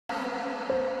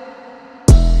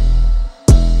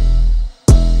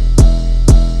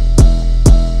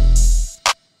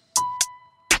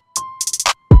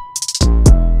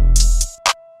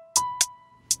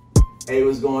Hey,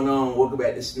 what's going on? Welcome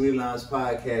back to Snoody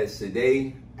podcast.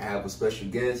 Today, I have a special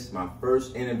guest, my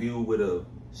first interview with a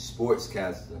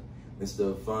sportscaster. Mr.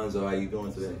 Alphonso, how you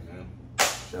doing today? Man.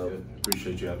 So, Good.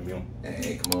 Appreciate you having me on.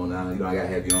 hey, come on now. You know I gotta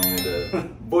have you on. The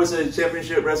voice of the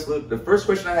championship wrestler. The first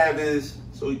question I have is,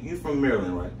 so you from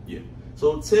Maryland, right? Yeah.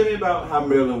 So tell me about how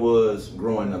Maryland was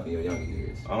growing up in your younger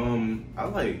years.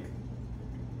 I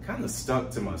kind of stuck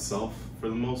to myself for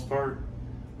the most part,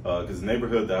 because the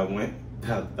neighborhood that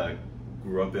I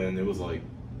grew up in, it was like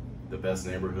the best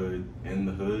neighborhood in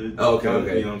the hood. Oh, okay, kinda,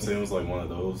 okay. You know what I'm saying? It was like one of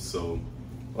those. So,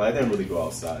 I didn't really go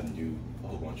outside and do a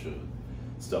whole bunch of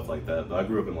stuff like that. But I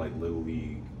grew up in like Little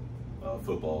League,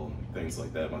 football, and things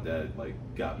like that. My dad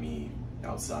got me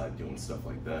outside doing stuff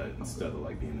like that instead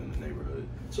of being in the neighborhood.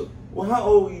 So, well, how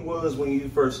old you was when you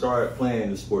first started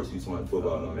playing the sports? You started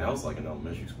football. I was like in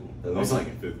elementary school. I Elementary? was like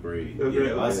in 5th grade. Fifth Yeah,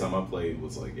 grade, last okay. time I played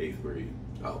was like 8th grade.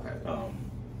 Oh, okay.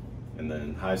 And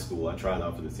then high school, I tried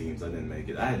out for the teams. I didn't make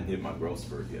it. I hadn't hit my growth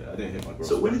spurt yet. I didn't hit my growth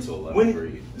spurt until 11th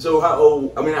grade. So how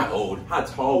old? I mean, not old. How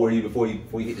tall were you before you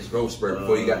hit this growth spurt?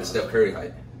 Before you got the Steph Curry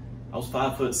height? I was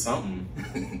 5 foot something,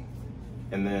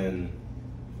 and then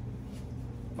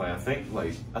I think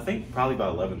probably by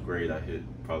 11th grade I hit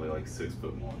probably like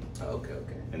 6'1". Oh, okay.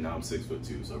 And now I'm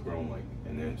 6'2", so I've grown like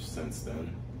an inch since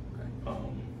then. Okay.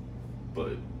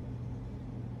 But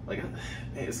man,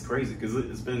 it's crazy because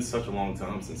it's been such a long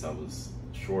time since I was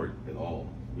short at all.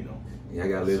 You know. Yeah, I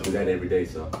gotta live through that every day.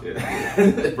 So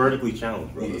yeah. Vertically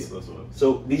challenged, bro. Yeah. That's what.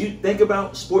 So did you think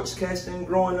about sportscasting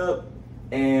growing up?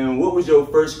 And what was your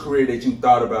first career that you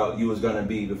thought about you was gonna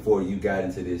be before you got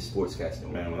into this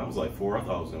sportscasting? Man, when I was like 4, I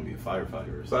thought I was gonna be a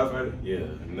firefighter or something. Firefighter? Yeah.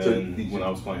 And then when I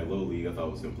was playing Little League, I thought I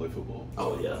was gonna play football.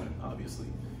 Oh, yeah. Obviously.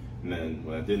 And then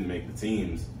when I didn't make the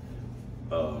teams,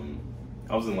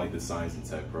 I was in like the science and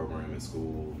tech program in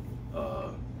school.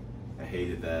 I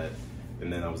hated that.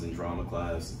 And then I was in drama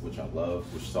class, which I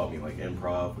loved, which taught me like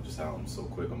improv, which is how I'm so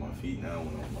quick on my feet now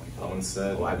when I'm like on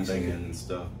set, thinking and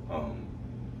stuff.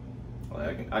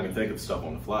 I can think of stuff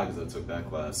on the fly because I took that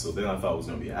class. So then I thought I was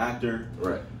gonna be an actor.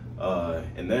 Right.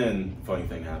 And then funny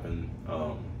thing happened.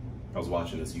 I was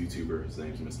watching this YouTuber. His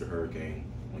name's Mr. Hurricane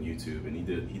on YouTube, and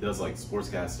he does like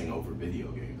sportscasting over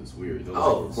video games. It's weird.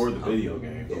 He'll record the video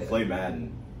game, he'll play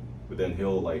Madden, but then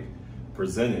he'll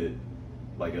present it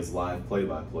as live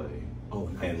play-by-play. Oh,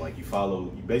 nice. And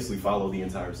you basically follow the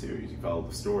entire series. You follow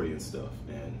the story and stuff,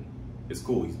 and it's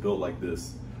cool. He's built like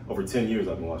this. Over 10 years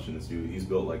I've been watching this dude. He's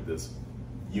built like this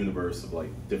universe of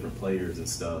different players and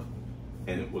stuff.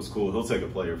 And it was cool. He'll take a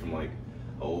player from an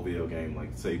old video game,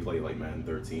 say he played Madden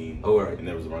 13. Oh, right. And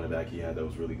there was a running back he had that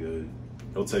was really good.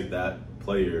 He'll take that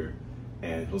player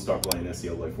and he'll start playing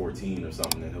NCAA 14 or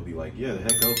something, and he'll be like, yeah, the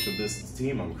head coach of this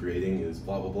team I'm creating is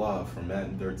blah, blah, blah from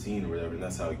Madden 13 or whatever, and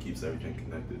that's how he keeps everything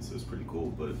connected, so it's pretty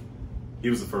cool. But he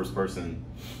was the first person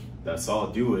that saw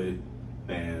it do it,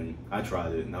 and I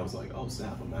tried it, and I was like, oh,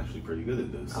 snap, I'm actually pretty good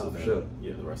at this. Oh, so then, sure.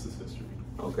 Yeah, the rest is history.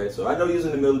 Okay, so I know you was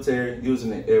in the military, you was in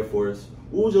the Air Force.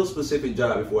 What was your specific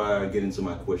job before I get into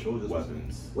my question? What was your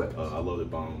Weapons. I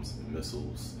loaded bombs and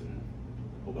missiles and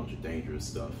a whole bunch of dangerous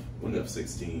stuff with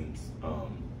F-16s.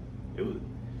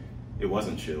 It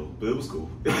wasn't chill, but it was cool.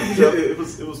 it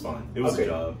was fun. It was a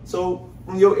job. So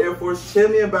from your Air Force, tell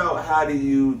me about how do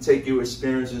you take your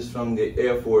experiences from the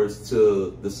Air Force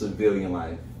to the civilian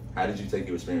life? How did you take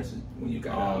your experiences when you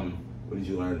got out? What did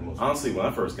you learn the most? Honestly, when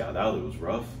I first got out, it was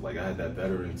rough. I had that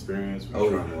veteran experience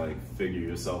where you're trying to figure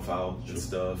yourself out and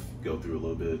stuff, go through a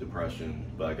little bit of depression,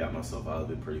 but I got myself out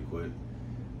of it pretty quick.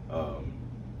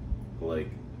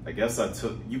 I guess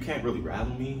you can't really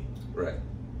rattle me. Right.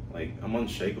 I'm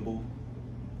unshakable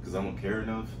because I don't care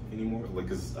enough anymore.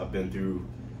 Because I've been through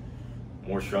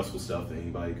more stressful stuff than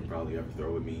anybody can probably ever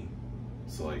throw at me.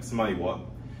 So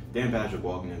Dan Patrick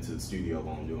walking into the studio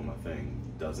while I'm doing my thing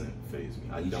doesn't faze me.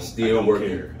 I don't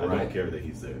care. I don't care that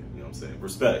he's there. You know what I'm saying?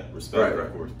 Respect, right,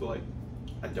 of course, but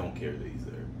I don't care that he's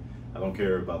there. I don't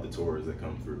care about the tours that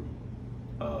come through.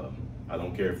 I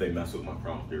don't care if they mess with my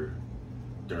prompter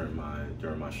during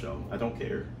my show. I don't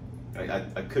care.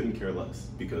 I couldn't care less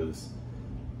because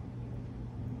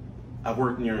I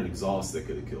worked near an exhaust that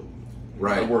could have killed me.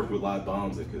 Right. I worked with live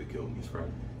bombs that could have killed me. That's right.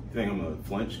 You think I'm gonna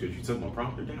flinch because you took my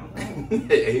prompter down?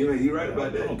 Hey, you're right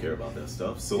about that. I don't care about that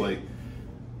stuff. So it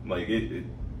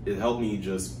helped me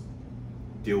just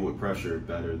deal with pressure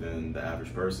better than the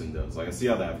average person does. I see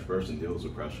how the average person deals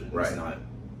with pressure. Right.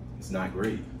 It's not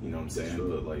great. You know what I'm saying?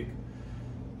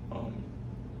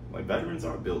 But veterans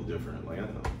are built different.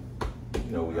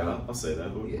 I'll say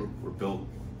that we're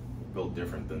built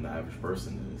different than the average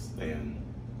person is, and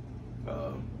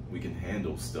we can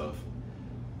handle stuff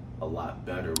a lot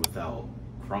better without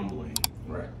crumbling.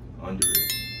 Right. under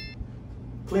it.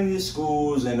 Plenty of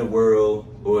schools in the world,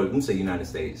 or let me say United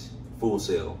States, Full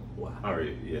Sail. Wow. All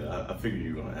right, yeah, I figured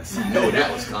you were gonna ask. I know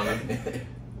that was coming. It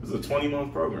was a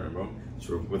 20-month program, bro.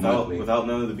 True. Without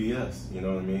none of the BS, you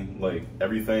know what I mean? Like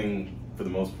everything, for the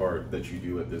most part, that you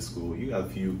do at this school, you got a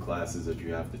few classes that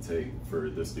you have to take for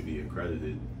this to be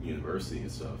accredited university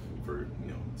and stuff.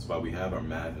 That's why we have our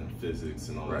math and physics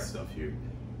and all that stuff here.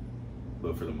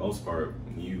 But for the most part,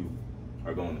 when you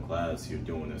are going to class, you're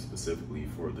doing it specifically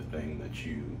for the thing that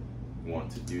you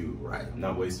want to do. Right. I'm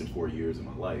not wasting 4 years of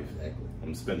my life. Exactly.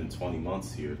 I'm spending 20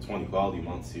 months here, 20 quality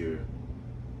months here,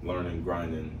 learning,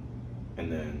 grinding,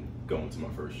 and then going to my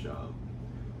first job.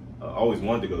 I always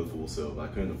wanted to go to Full Sail, but I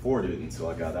couldn't afford it until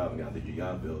I got out and got the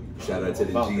GI Bill. Shout out to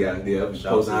the GI, yeah,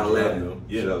 Shout out to the 9/11.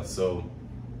 Yeah, Sure. so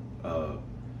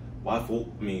why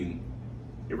Full? I mean,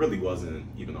 it really wasn't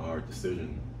even a hard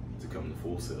decision to come to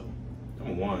Full Sail.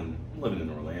 Number one, I'm living in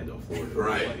Orlando, Florida.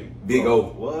 Right. Like, Big bro, O.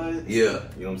 What? Yeah.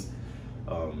 You know what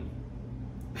I'm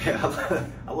saying?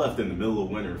 I left in the middle of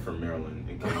winter from Maryland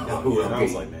and came down here, and I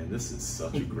was like, man, this is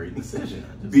such a great decision.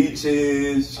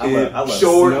 Beaches, I left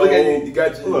short. snow. Look at it. You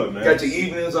got your, Look, man. got your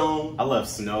evenings on. I left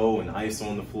snow and ice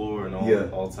on the floor and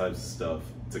all types of stuff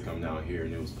to come down here,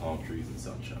 and it was palm trees and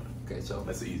sunshine. Okay, so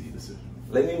That's an easy decision.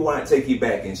 let me want to take you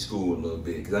back in school a little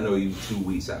bit, because I know you 2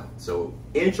 weeks out. So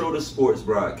intro to sports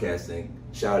broadcasting.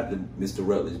 Shout out to Mr.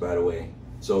 Rutledge, by the way.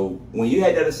 So when you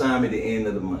had that assignment at the end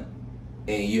of the month,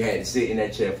 and you had to sit in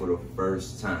that chair for the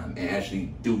first time and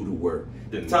actually do the work.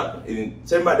 Tell me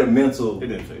about the mental. It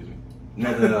didn't phase me.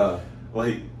 Nothing.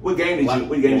 Like, What game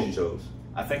did you chose?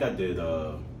 I think I did.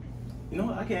 You know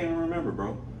what? I can't even remember,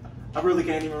 bro. I really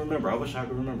can't even remember. I wish I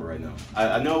could remember right now.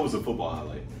 I know it was a football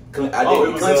highlight. It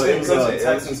was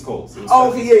Texans Colts. Oh,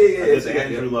 okay, yeah. I did the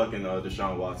Andrew Luck and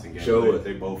Deshaun Watson game. Sure.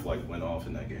 They both like went off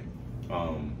in that game.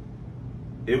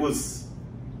 It was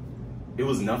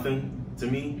nothing to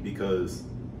me because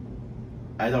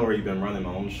I'd already been running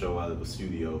my own show out of the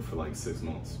studio for like 6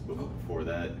 months before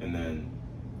that, and then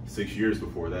 6 years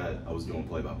before that, I was doing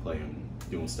play-by-play and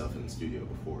doing stuff in the studio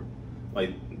before.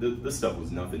 Like this stuff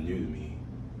was nothing new to me.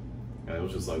 And it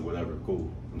was just like whatever, cool.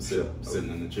 I'm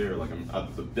sitting in the chair, like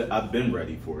I've been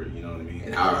ready for it. You know what I mean?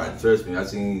 And trust me, I've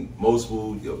seen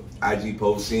multiple IG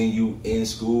posts, seeing you in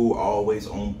school, always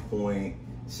on point,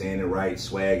 saying it right,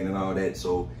 swagging and all that.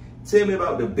 So tell me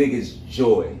about the biggest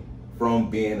joy from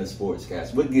being a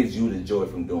sportscaster. What gives you the joy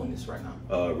from doing this right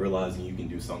now? Realizing you can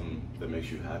do something that makes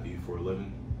you happy for a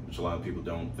living, which a lot of people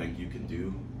don't think you can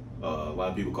do. A lot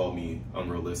of people call me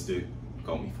unrealistic,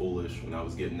 call me foolish when I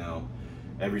was getting out.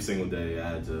 Every single day I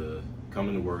had to come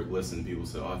into work, listen to people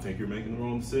say, oh, I think you're making the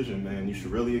wrong decision, man. You should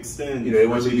really extend. You know, they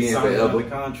want you to be in forever. The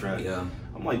contract. Yeah.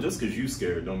 I'm like, just because you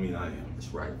scared don't mean I am. That's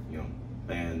right. You know,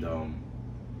 and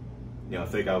I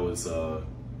think I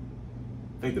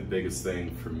think the biggest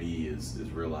thing for me is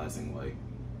realizing like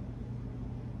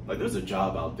there's a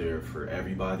job out there for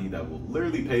everybody that will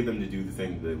literally pay them to do the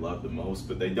thing that they love the most,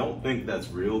 but they don't think that's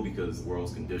real because the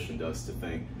world's conditioned us to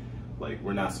think like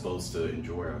we're not supposed to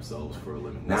enjoy ourselves for a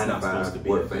living. That's not supposed to be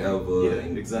work forever. Yeah,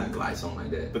 exactly. Like something like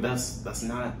that. But that's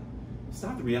not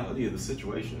the reality of the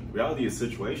situation. The reality of the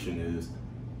situation is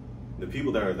the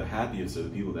people that are the happiest are the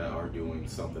people that are doing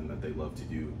something that they love to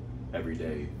do every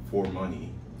day for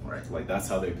money. Right. Like that's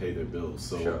how they pay their bills.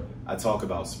 So sure. I talk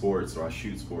about sports, or I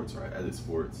shoot sports, or I edit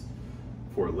sports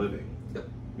for a living. Yep.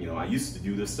 You know, I used to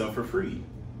do this stuff for free,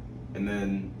 and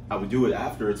then I would do it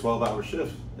after a 12-hour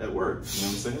shift at work. You know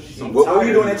what I'm saying? So what were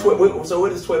you doing at 12? So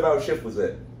what this 12-hour shift was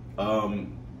at?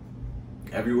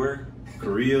 Everywhere.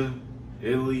 Korea,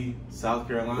 Italy, South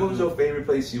Carolina. What was your favorite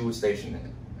place you were stationed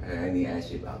at? I didn't even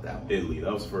ask you about that one. Italy.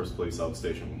 That was the first place I was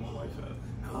stationed with my wife at.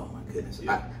 Oh my goodness.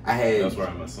 Yeah. I had. That's where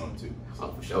I had my son too.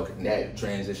 Oh, for sure. Okay. That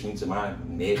transitioned to my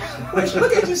next.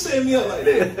 Look at you setting me up like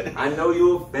that. I know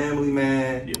you're a family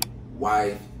man, yeah.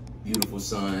 Wife, beautiful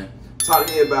son. Talk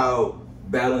to me about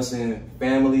balancing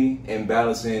family and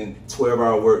balancing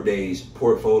 12-hour work days,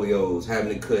 portfolios,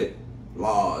 having to cut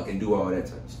log and do all that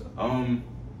type of stuff.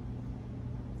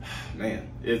 Man,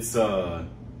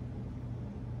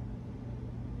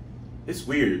 it's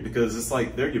weird because it's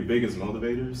like they're your biggest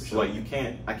motivators. Sure. Like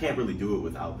I can't really do it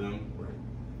without them. Right.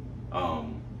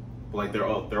 But like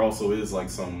there also is like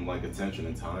some like attention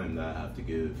and time that I have to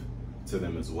give to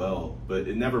them as well. But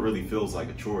it never really feels like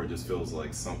a chore. It just feels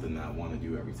like something that I want to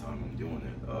do every time I'm doing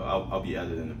it. I'll be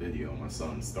editing a video, my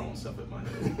son's throwing stuff at my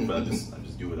head, but I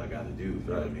just do what I got to do. You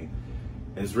know what I mean?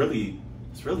 And it's really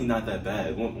not that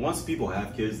bad. Once people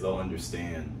have kids, they'll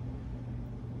understand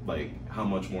like how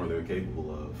much more they're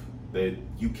capable of. That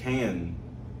you can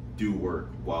do work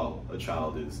while a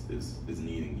child is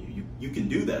needing you. You can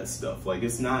do that stuff. Like,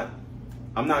 it's not,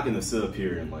 I'm not gonna sit up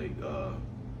here and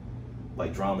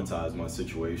like dramatize my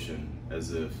situation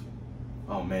as if,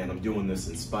 oh man, I'm doing this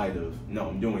in spite of. No,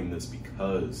 I'm doing this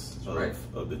because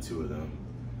of the two of them.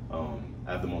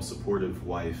 I have the most supportive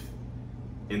wife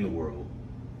in the world,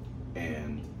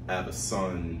 and I have a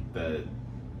son that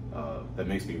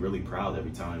makes me really proud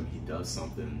every time he does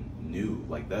something new.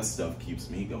 Like, that stuff keeps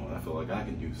me going. I feel like I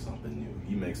can do something new.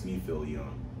 He makes me feel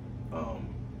young.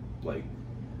 Like,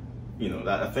 you know,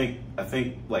 I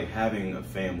think like having a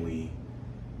family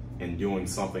and doing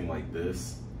something like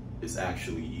this is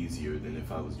actually easier than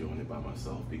if I was doing it by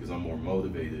myself, because I'm more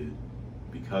motivated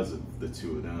because of the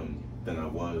two of them than I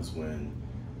was when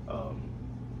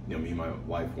you know, me and my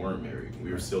wife weren't married.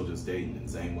 We were still just dating, and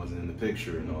Zane wasn't in the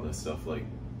picture and all that stuff. Like,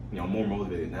 you know, I'm more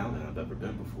motivated now than I've ever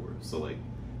been before. So like,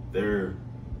 they're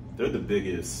the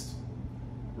biggest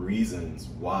reasons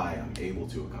why I'm able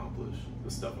to accomplish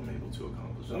the stuff I'm able to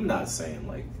accomplish. I'm not saying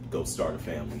like go start a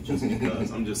family just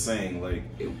because. I'm just saying, like,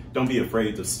 don't be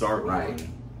afraid to start one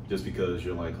just because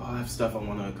you're like, oh, I have stuff I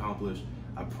want to accomplish.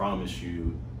 I promise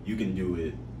you, you can do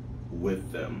it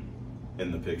with them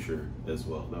in the picture as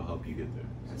well. They'll help you get there.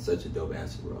 That's such a dope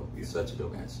answer, bro. Such a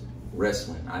dope answer.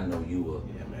 Wrestling. I know you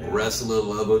a wrestler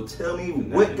lover. Tell me,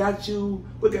 what got you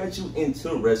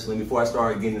into wrestling before I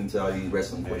started getting into all these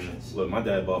wrestling questions? Look, my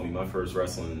dad bought me my first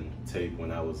wrestling tape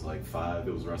when I was like 5.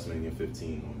 It was WrestleMania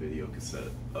 15 on video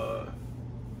cassette.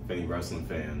 If any wrestling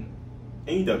fan,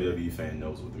 any WWE fan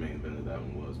knows what the main event of that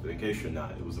one was, but in case you're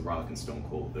not, it was The Rock and Stone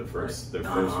Cold, their first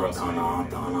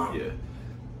WrestleMania. Yeah.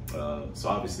 So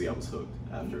obviously I was hooked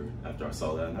after I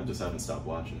saw that, and I just haven't stopped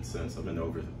watching since. I've been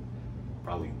over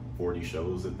probably 40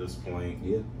 shows at this point.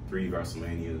 Yeah. 3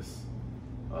 WrestleManias.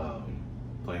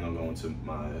 Planning on going to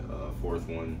my 4th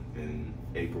one in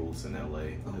April's in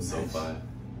LA at SoFi.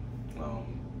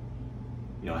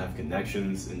 You know, I have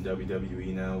connections in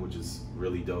WWE now, which is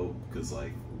really dope, because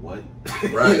like, what?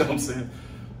 Right. You know what I'm saying?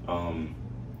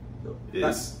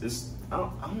 It's I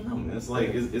don't know, man. It's like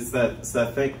it's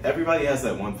that thing. Everybody has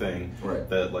that one thing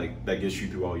that gets you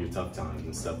through all your tough times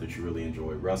and stuff that you really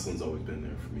enjoy. Wrestling's always been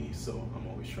there for me, so I'm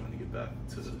always trying to get back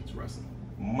to wrestling.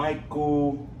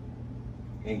 Michael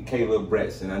and Caleb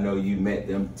Bretson, I know you met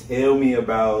them. Tell me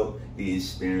about the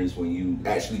experience when you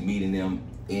actually meeting them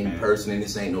in person, and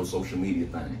this ain't no social media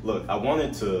thing. Look, I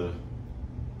wanted to,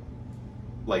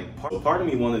 like, part of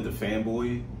me wanted to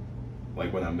fanboy,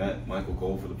 like when I met Michael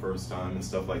Cole for the first time and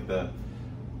stuff like that.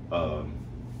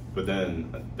 But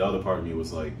then the other part of me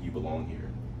was like, you belong here.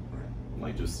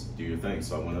 Like, just do your thing.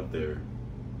 So I went up there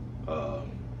to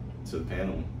the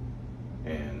panel,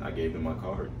 and I gave him my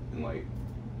card. And like,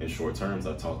 in short terms,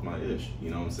 I talked my ish. You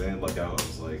know what I'm saying? Like, I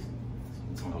was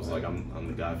like, I'm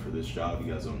the guy for this job.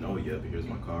 You guys don't know it yet, but here's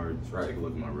my card. Take a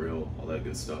look at my reel, all that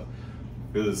good stuff.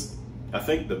 Because I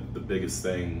think the biggest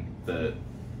thing that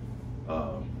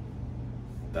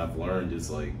I've learned is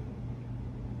like,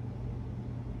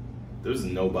 there's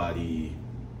nobody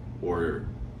or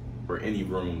any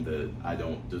room that I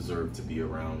don't deserve to be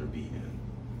around or be in.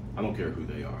 I don't care who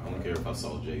they are. I don't care if I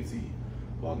saw Jay-Z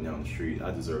walking down the street.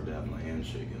 I deserve to have my hand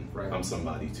shaken. I'm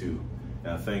somebody too.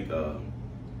 And I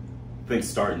think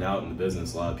starting out in the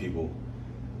business, a lot of people,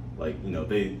 like, you know,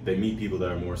 they meet people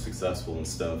that are more successful and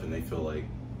stuff, and they feel like,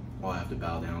 oh, I have to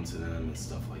bow down to them and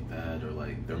stuff like that, or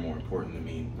like they're more important than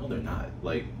me. No, they're not.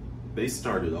 Like, they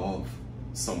started off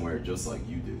somewhere just like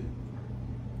you did.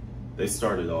 They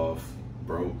started off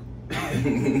broke,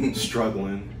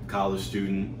 struggling, college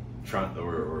student, trying,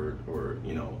 or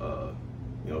you know,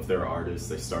 if they're artists,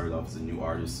 they started off as a new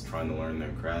artist trying to learn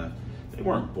their craft. They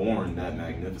weren't born that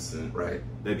magnificent.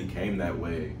 They became that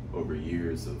way over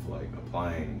years of like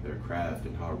applying their craft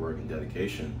and hard work and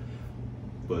dedication.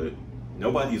 But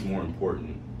nobody's more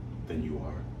important than you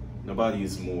are.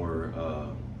 Nobody's more,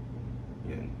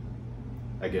 you know,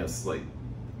 I guess, like,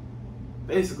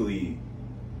 basically,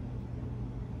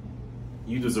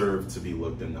 you deserve to be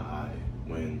looked in the eye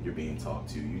when you're being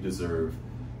talked to. You deserve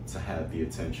to have the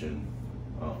attention,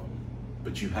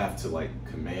 but you have to like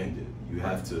command it. You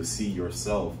have to see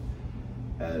yourself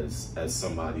as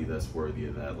somebody that's worthy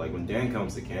of that. Like, when Dan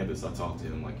comes to campus, I talk to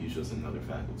him like he's just another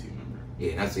faculty member.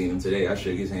 Yeah, and I seen him today. I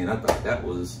shook his hand. I thought that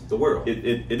was the world.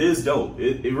 It is dope.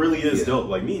 It really is dope.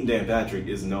 Like, meeting Dan Patrick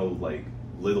is no like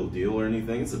little deal or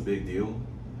anything. It's a big deal.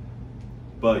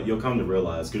 But you'll come to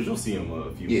realize, because you'll see him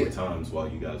a few more times while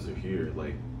you guys are here,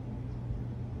 like,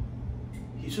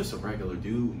 he's just a regular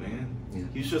dude, man.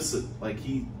 He's just like,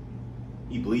 he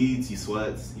bleeds, he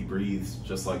sweats, he breathes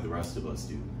just like the rest of us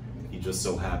do. He just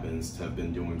so happens to have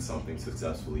been doing something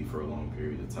successfully for a long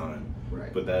period of time.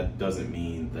 Right. But that doesn't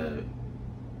mean that,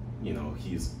 you know,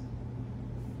 he's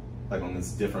like on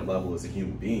this different level as a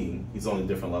human being. He's on a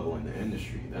different level in the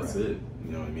industry. That's right. it.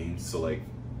 You know what I mean? So like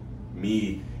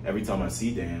me, every time I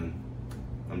see Dan,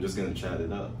 I'm just gonna chat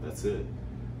it up. That's it.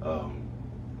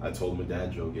 I told him a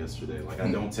dad joke yesterday. Like,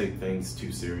 I don't take things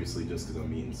too seriously just because I'm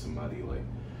meeting somebody like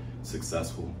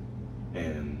successful,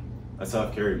 and that's how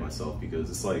I've carried myself. Because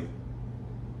it's like,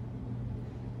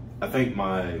 I think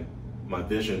my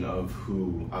vision of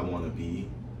who I want to be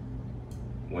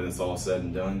when it's all said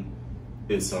and done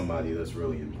is somebody that's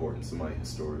really important, somebody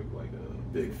historic, like a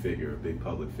big figure, a big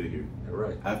public figure.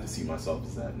 Right. I have to see myself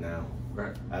as that now.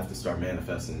 Right. I have to start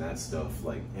manifesting that stuff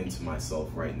like into myself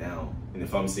right now. And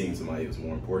if I'm seeing somebody who's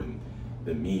more important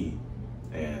than me,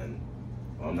 and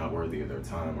I'm not worthy of their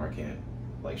time, or I can't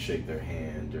like shake their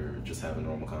hand or just have a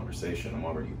normal conversation, I'm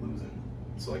already losing.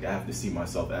 So like I have to see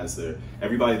myself as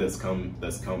everybody that's come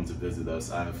to visit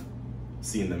us, I've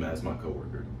seen them as my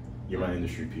coworker. You're my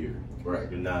industry peer. Right.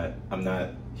 I'm not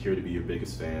here to be your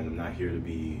biggest fan. I'm not here to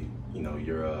be, you know,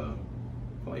 you're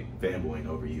like fanboying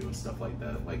over you and stuff like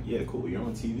that. Like, yeah, cool, you're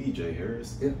on TV, Jay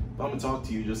Harris. Yeah. But I'm gonna talk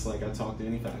to you just like I talk to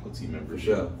any faculty member. For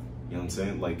sure. You know what I'm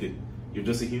saying? Like, you're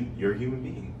just you're a human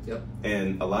being. Yep.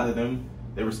 And a lot of them,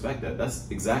 they respect that. That's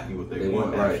exactly what they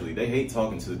want. Actually, right. They hate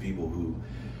talking to the people who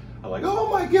are like, oh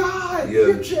my God, yeah,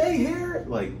 you're Jay Harris.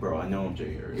 Like, bro, I know I'm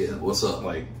Jay Harris. Yeah. What's up?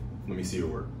 Like, let me see your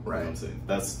work. Right. You know what I'm saying?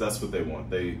 That's what they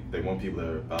want. They want people that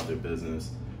are about their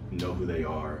business, who know who they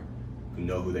are, who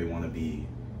know who they want to be,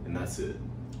 and that's it.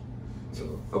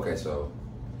 So, okay, so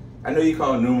I know you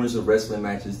called numerous of wrestling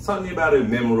matches. Talk to me about a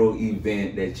memorable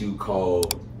event that you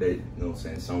called, that, you know what I'm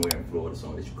saying, somewhere in Florida,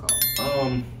 somewhere that you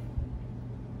called.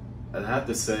 I'd have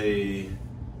to say,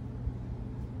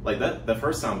 like that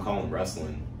first time calling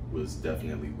wrestling was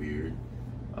definitely weird.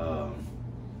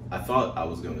 I thought I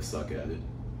was gonna suck at it.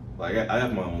 Like I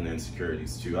have my own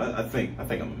insecurities too. I think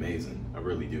I'm amazing. I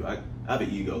really do. I have an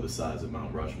ego the size of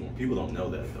Mount Rushmore. People don't know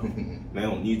that though. They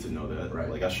don't need to know that. Right.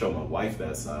 Like I show my wife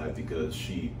that side because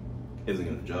she isn't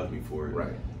gonna judge me for it.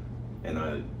 Right. And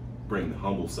I bring the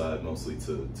humble side mostly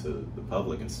to the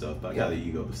public and stuff. But I got an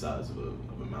ego the size of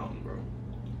a mountain, bro.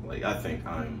 Like I think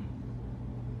I'm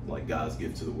like God's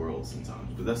gift to the world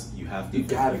sometimes. But that's you have to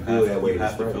feel that way. You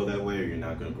have to feel that way, or you're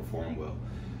not gonna perform well.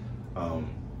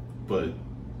 But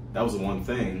that was the one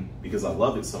thing, because I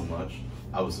love it so much,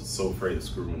 I was so afraid of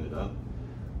screwing it up.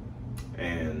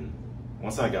 And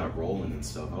once I got rolling and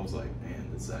stuff, I was like,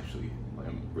 man, this is actually, like,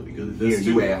 I'm really good at this.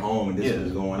 Here you at home and this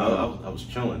was going on. I was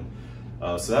chilling.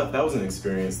 So that was an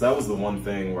experience. That was the one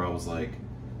thing where I was like,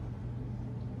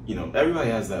 you know, everybody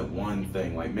has that one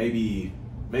thing. Like maybe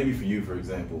for you, for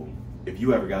example, if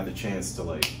you ever got the chance to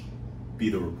like be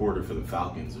the reporter for the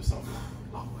Falcons or something,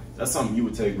 that's something you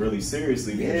would take really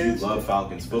seriously because you love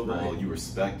Falcons football, you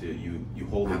respect it, you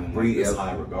hold it in like this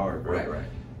high regard, right? Right.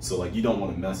 So like you don't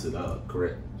want to mess it up.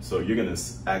 Correct. So you're gonna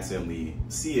accidentally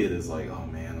see it as like, oh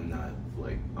man, I'm not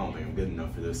like, I don't think I'm good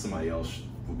enough for this. Somebody else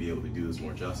will be able to do this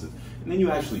more justice. And then you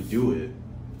actually do it,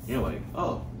 and you're like,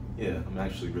 oh yeah, I'm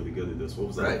actually really good at this. What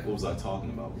was What was I talking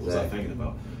about? What was I thinking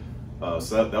about?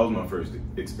 So that was my first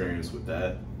experience with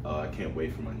that. I can't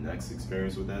wait for my next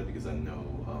experience with that because I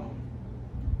know.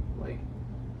 Like,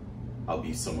 I'll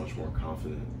be so much more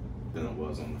confident than I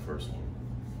was on the first one.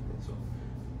 So,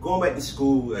 going back to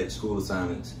school, like school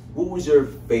assignments, what was your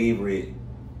favorite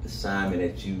assignment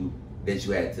that you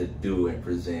had to do and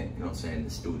present, you know what I'm saying, in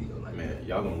the studio? Like, man,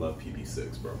 y'all gonna love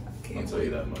PP6, bro. I'll tell you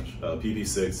that much.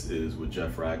 PP6 is with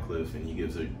Jeff Radcliffe, and he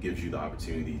gives you the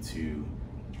opportunity to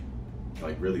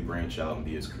like really branch out and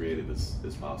be as creative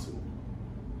as possible.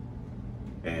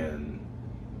 And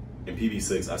in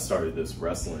PB6, I started this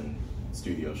wrestling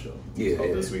studio show. It's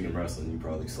called This Week in Wrestling. You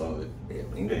probably saw it.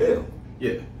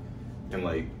 Yeah. And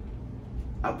like,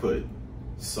 I put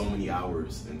so many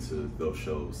hours into those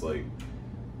shows. Like,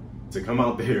 to come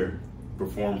out there,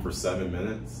 perform for 7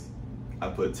 minutes, I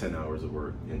put 10 hours of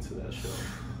work into that show.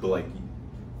 But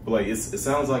like it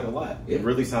sounds like a lot. Yeah. It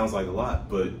really sounds like a lot.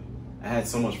 But I had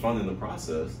so much fun in the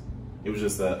process. It was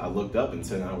just that I looked up and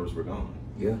 10 hours were gone.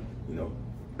 Yeah. You know.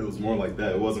 It was more like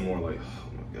that. It wasn't more like, oh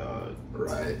my God.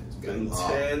 Right. It's been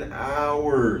 10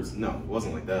 hours. No, it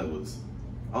wasn't like that. It was,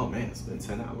 oh man, it's been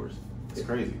 10 hours. It's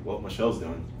crazy. Well, my show's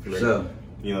done. Sure.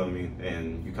 You know what I mean?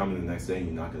 And you come in the next day and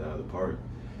you knock it out of the park.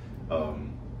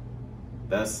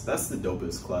 That's the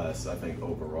dopest class, I think,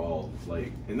 overall.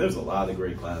 Like, and there's a lot of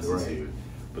great classes here.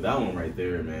 But that one right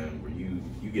there, man, where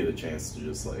you get a chance to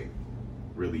just like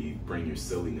really bring your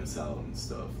silliness out and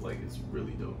stuff, like it's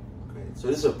really dope. So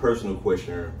this is a personal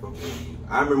question from me.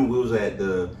 I remember we was at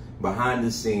the behind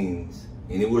the scenes,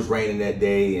 and it was raining that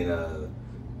day, and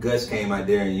Gus came out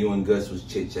there, and you and Gus was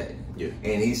chit-chatting. Yeah.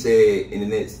 And he said in the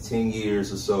next 10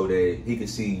 years or so that he could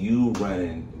see you running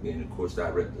and being a course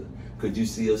director. Could you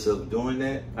see yourself doing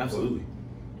that? Absolutely.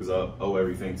 Because I owe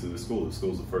everything to the school. The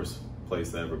school's the first place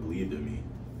that ever believed in me.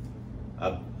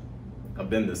 I've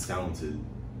been this talented,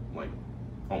 like,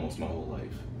 almost my whole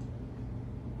life.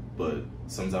 But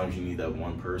sometimes you need that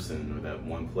one person or that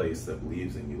one place that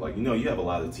believes in you. Like, you know, you have a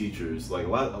lot of teachers, like a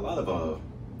lot of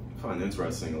I find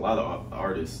interesting, a lot of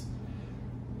artists,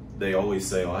 they always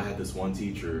say, oh, I had this one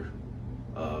teacher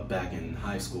back in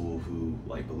high school who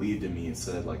like believed in me and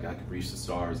said like I could reach the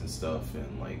stars and stuff,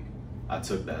 and like I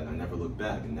took that and I never looked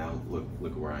back, and now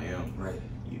look where I am. Right.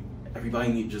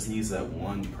 Everybody just needs that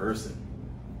one person,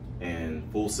 and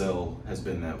Full Sail has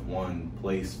been that one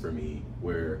place for me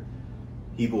where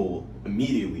people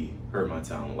immediately heard my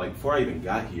talent. Like before I even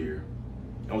got here,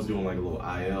 I was doing like a little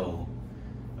IL.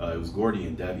 It was Gordy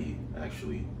and Debbie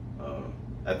actually.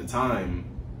 At the time,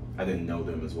 I didn't know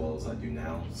them as well as I do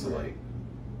now. So like,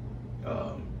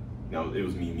 now it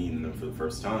was me meeting them for the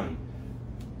first time.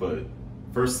 But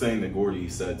first thing that Gordy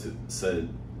said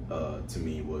to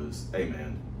me was, "Hey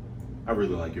man, I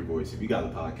really like your voice. If you got a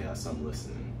podcast, I'm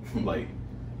listening." Like,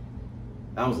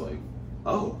 I was like,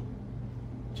 "Oh,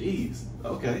 geez,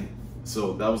 okay."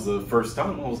 So that was the first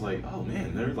time I was like, "Oh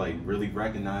man, they're like really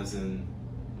recognizing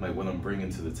like what I'm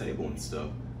bringing to the table and stuff."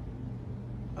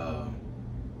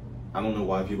 I don't know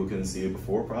why people couldn't see it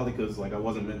before. Probably because like I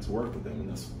wasn't meant to work with them, and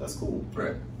that's cool.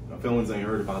 Right. My feelings ain't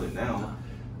hurt about it now.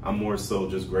 I'm more so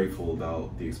just grateful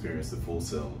about the experience that Full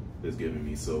Sail has given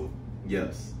me. So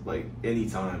yes, like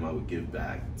anytime I would give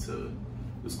back to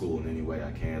the school in any way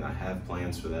I can. I have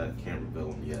plans for that. Can't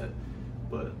reveal them yet,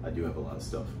 but I do have a lot of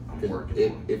stuff I'm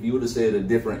working on. If you would have said a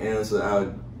different answer,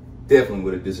 I definitely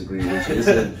would have disagreed with you. It's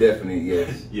a definite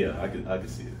yes. Yeah, I could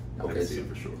see it. Okay, I can see it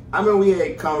for sure. I remember we had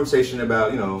a conversation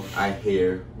about, our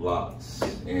hair, locks,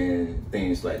 and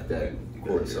things like that. Of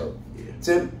course. So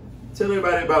tell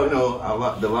everybody about,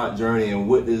 the lock journey and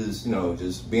what does,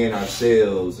 just being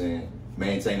ourselves and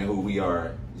maintaining who we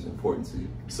are is important to you.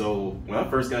 So when I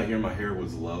first got here, my hair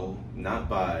was low, not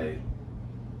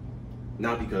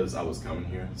because I was coming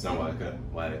here. It's not why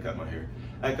I cut my hair.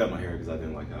 I cut my hair because I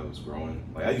didn't like how it was growing.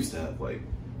 Like I used to have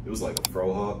it was like a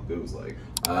fro hawk. It was like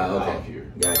out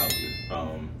here. Gotcha. Out here.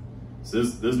 So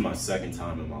this is my second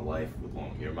time in my life with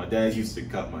long hair. My dad used to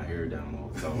cut my hair down all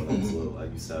the time when I was little. I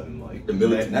used to have him like the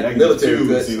military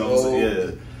cuts.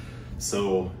 Yeah.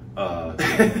 So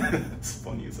it's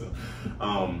funny as hell.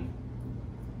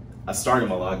 I started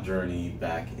my lock journey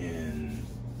back in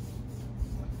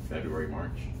February,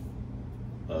 March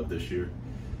of this year,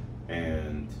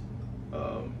 and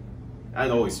I'd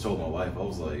always told my wife, I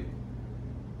was like,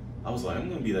 I'm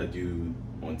gonna be that dude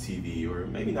on TV, or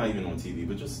maybe not even on TV,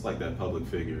 but just like that public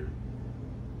figure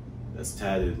that's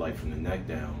tatted like from the neck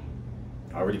down.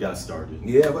 I already got started.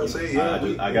 Yeah, I was about to say,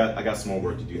 yeah. I got some more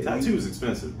work to do. Yeah, tattoo is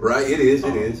expensive. Right, it is.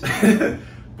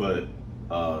 But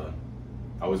I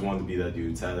always wanted to be that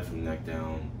dude tatted from the neck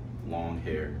down, long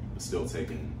hair, but still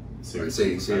taking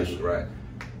seriously. Right.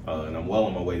 And I'm well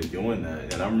on my way to doing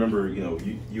that. And I remember,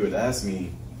 you had asked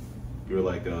me, you were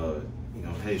like,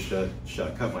 hey, should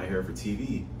I cut my hair for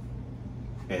TV?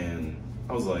 And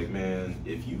I was like, man,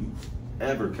 if you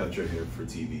ever cut your hair for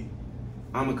TV,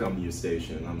 I'm gonna come to your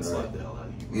station and I'm gonna slap the hell out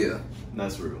of you. Yeah. And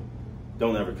that's real.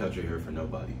 Don't ever cut your hair for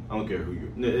nobody. I don't care who you're.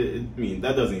 I mean,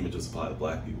 that doesn't even just apply to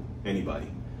black people. Anybody.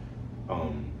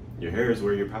 Your hair is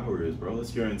where your power is, bro.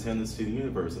 That's your antennas to the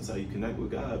universe. That's how you connect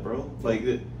with God, bro. Like,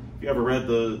 if you ever read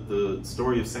the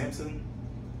story of Samson,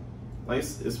 like,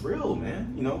 it's real,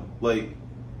 man. Like,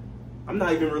 I'm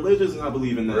not even religious and I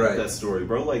believe in that story,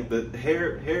 bro. Like, the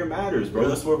hair matters, bro.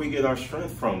 That's where we get our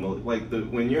strength from. Like,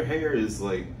 when your hair is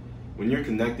like, when you're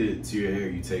connected to your hair,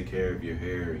 you take care of your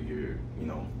hair.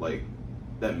 Like,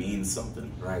 that means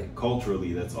something. Right.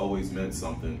 Culturally, that's always meant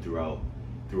something throughout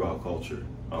culture.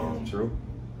 True.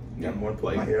 Yeah, more to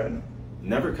put my hair right now.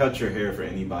 Never cut your hair for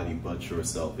anybody but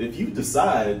yourself. If you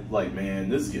decide, like, man,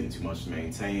 this is getting too much to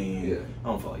maintain. I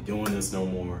don't feel like doing this no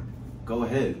more. Go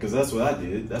ahead, because that's what I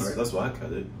did. That's why I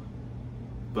cut it.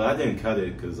 But I didn't cut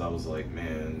it because I was like,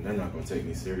 man, they're not going to take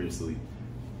me seriously.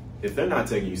 If they're not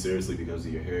taking you seriously because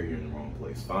of your hair, you're in the wrong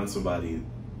place. Find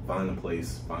a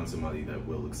place, find somebody that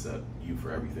will accept you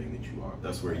for everything that you are.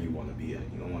 That's where you want to be at.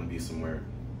 You don't want to be somewhere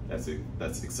that's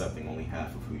accepting only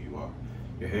half of who you are.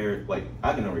 Your hair, like,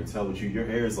 I can already tell with you, your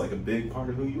hair is like a big part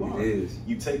of who you are. It is.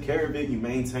 You take care of it, you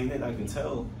maintain it. I can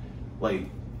tell, like,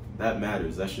 that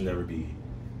matters. That should never be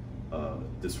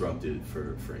disrupted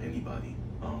for anybody.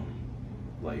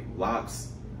 Like,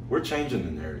 locks we're changing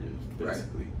the narrative,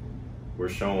 basically. Right. We're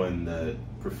showing that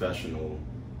professional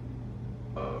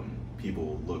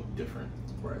people look different.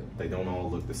 Right. They don't all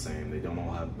look the same. They don't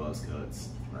all have buzz cuts.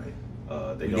 Right.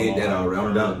 They don't all have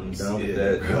I'm done with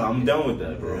that. I'm done with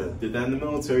that, bro. Yeah. Did that in the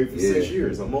military for 6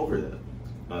 years. I'm over that.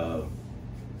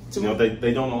 You know,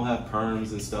 they don't all have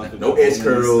perms and stuff. No S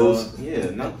curls. Yeah,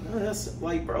 no, that's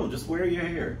like, bro, just wear your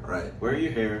hair. Right. Wear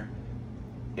your hair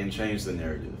and change the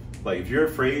narrative. Like, if you're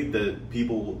afraid that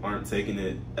people aren't taking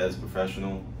it as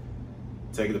professional,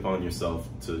 take it upon yourself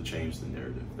to change the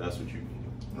narrative. That's what you can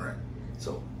do. Right.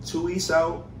 So 2 weeks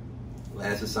out,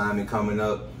 last assignment coming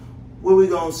up. What we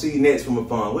gonna see next from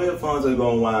Alphonso? Where Alphonso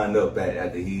gonna wind up at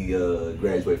after he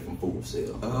graduates from Full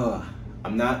Sail?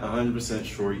 I'm not 100%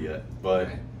 sure yet, but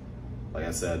like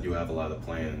I said, I do have a lot of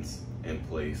plans in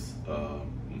place.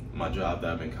 My job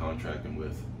that I've been contracting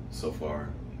with so far,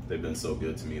 they've been so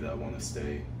good to me that I want to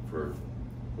stay for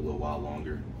a little while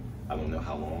longer. I don't know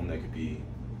how long. That could be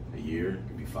a year, it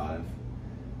could be 5.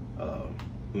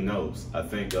 Who knows? I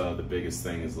think the biggest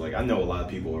thing is, like, I know a lot of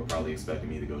people are probably expecting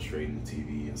me to go straight into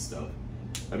TV and stuff.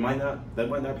 That might not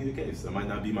be the case. That might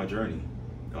not be my journey.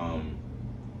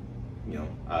 You know,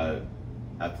 I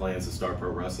have plans to start pro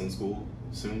wrestling school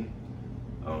soon.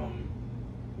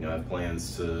 You know, I have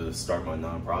plans to start my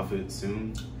nonprofit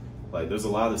soon. Like, there's a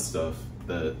lot of stuff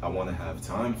that I want to have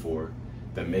time for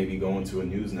that maybe going to a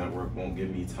news network won't give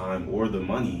me time or the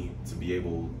money to be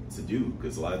able to do,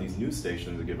 because a lot of these news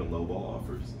stations are giving low ball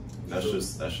offers. That's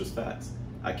just facts.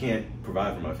 I can't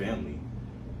provide for my family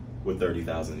with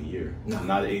 $30,000 a year. No. I'm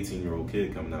not an 18-year-old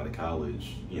kid coming out of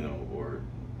college, you know, or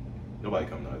nobody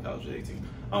coming out of college at 18.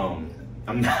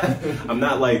 I'm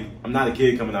not a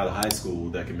kid coming out of high school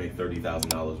that can make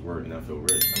 $30,000 work and I feel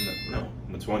rich.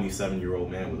 I'm a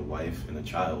 27-year-old man with a wife and a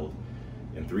child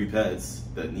and 3 pets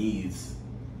that needs,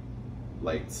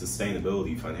 like,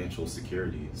 sustainability, financial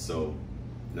security. So,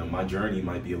 you know, my journey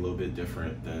might be a little bit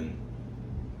different than,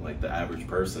 like, the average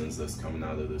person's that's coming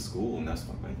out of this school, and that's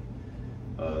fine.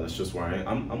 That's just where I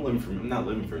am. I'm not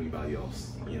living for anybody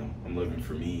else. You know, I'm living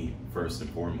for me first and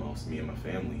foremost, me and my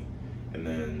family, and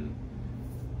then,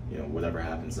 you know, whatever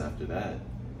happens after that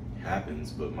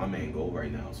happens. But my main goal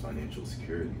right now is financial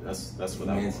security. That's what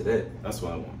I want. That's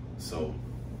what I want. So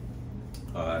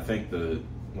I think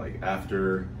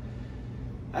after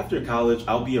college,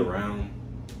 I'll be around.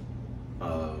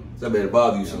 So I better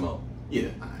bother you some more. Yeah.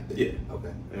 Yeah.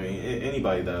 Okay. I mean,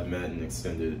 anybody that I've met and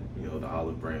extended, you know, the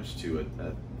olive branch to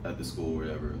at the school or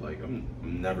whatever, like, I'm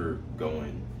never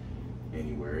going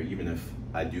anywhere. Even if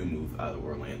I do move out of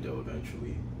Orlando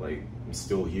eventually, like, I'm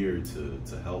still here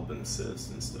to help and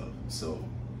assist and stuff. So,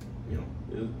 you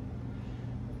know,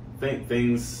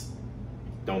 things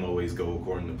don't always go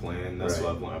according to plan. That's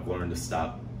what I've learned to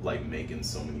stop, like, making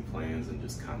so many plans and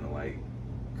just kind of, like,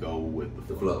 go with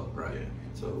the flow. Right. Yeah.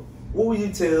 So, what would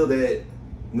you tell that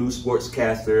new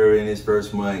sportscaster in his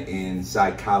first month in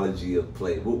psychology of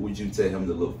play? What would you tell him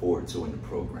to look forward to in the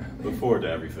program, man? Look forward to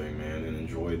everything, man, and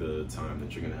enjoy the time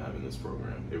that you're gonna have in this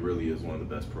program. It really is one of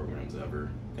the best programs ever,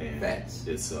 and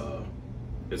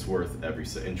it's worth every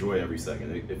second. Enjoy every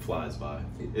second. It flies by.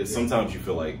 Sometimes you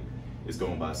feel like it's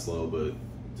going by slow, but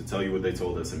to tell you what they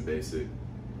told us in basic,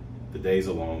 the days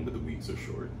are long, but the weeks are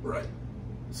short. Right.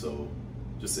 So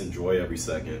just enjoy every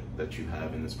second that you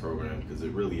have in this program, because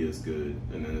it really is good,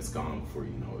 and then it's gone before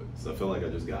you know it. So I feel like I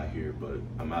just got here, but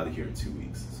I'm out of here in 2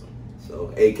 weeks.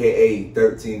 So AKA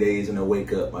 13 days and a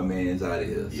wake up, my man's out of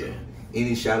here. So. Yeah.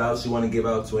 Any shout outs you want to give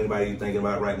out to anybody you're thinking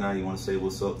about right now? You want to say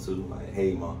what's up to? Like,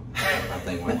 hey, Mom. I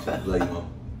think I should love you,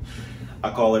 Mom.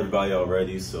 I call everybody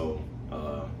already, so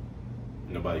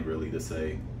nobody really to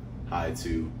say hi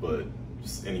to, but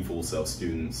just any Full Sail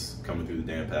students coming through the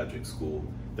Dan Patrick School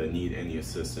that need any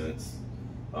assistance.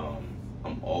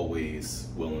 I'm always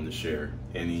willing to share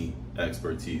any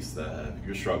expertise that I have. If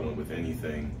you're struggling with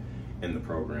anything in the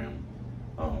program,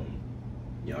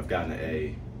 you know, I've gotten an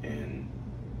A in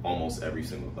almost every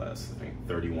single class. I think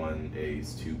 31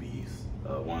 A's, 2 B's.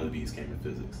 One of the B's came in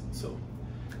physics. So,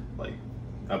 like,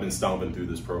 I've been stomping through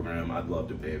this program. I'd love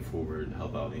to pay it forward,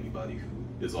 help out anybody who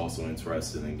is also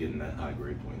interested in getting that high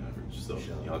grade point average. So,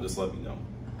 y'all just let me know.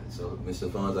 So, Mr.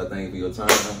 Alphonso, I thank you for your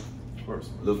time. Of course.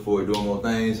 Look forward to doing more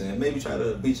things and maybe try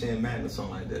to beat you in Madden or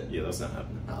something like that. Yeah, that's not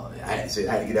happening. Oh, I had to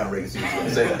get down regular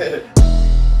season.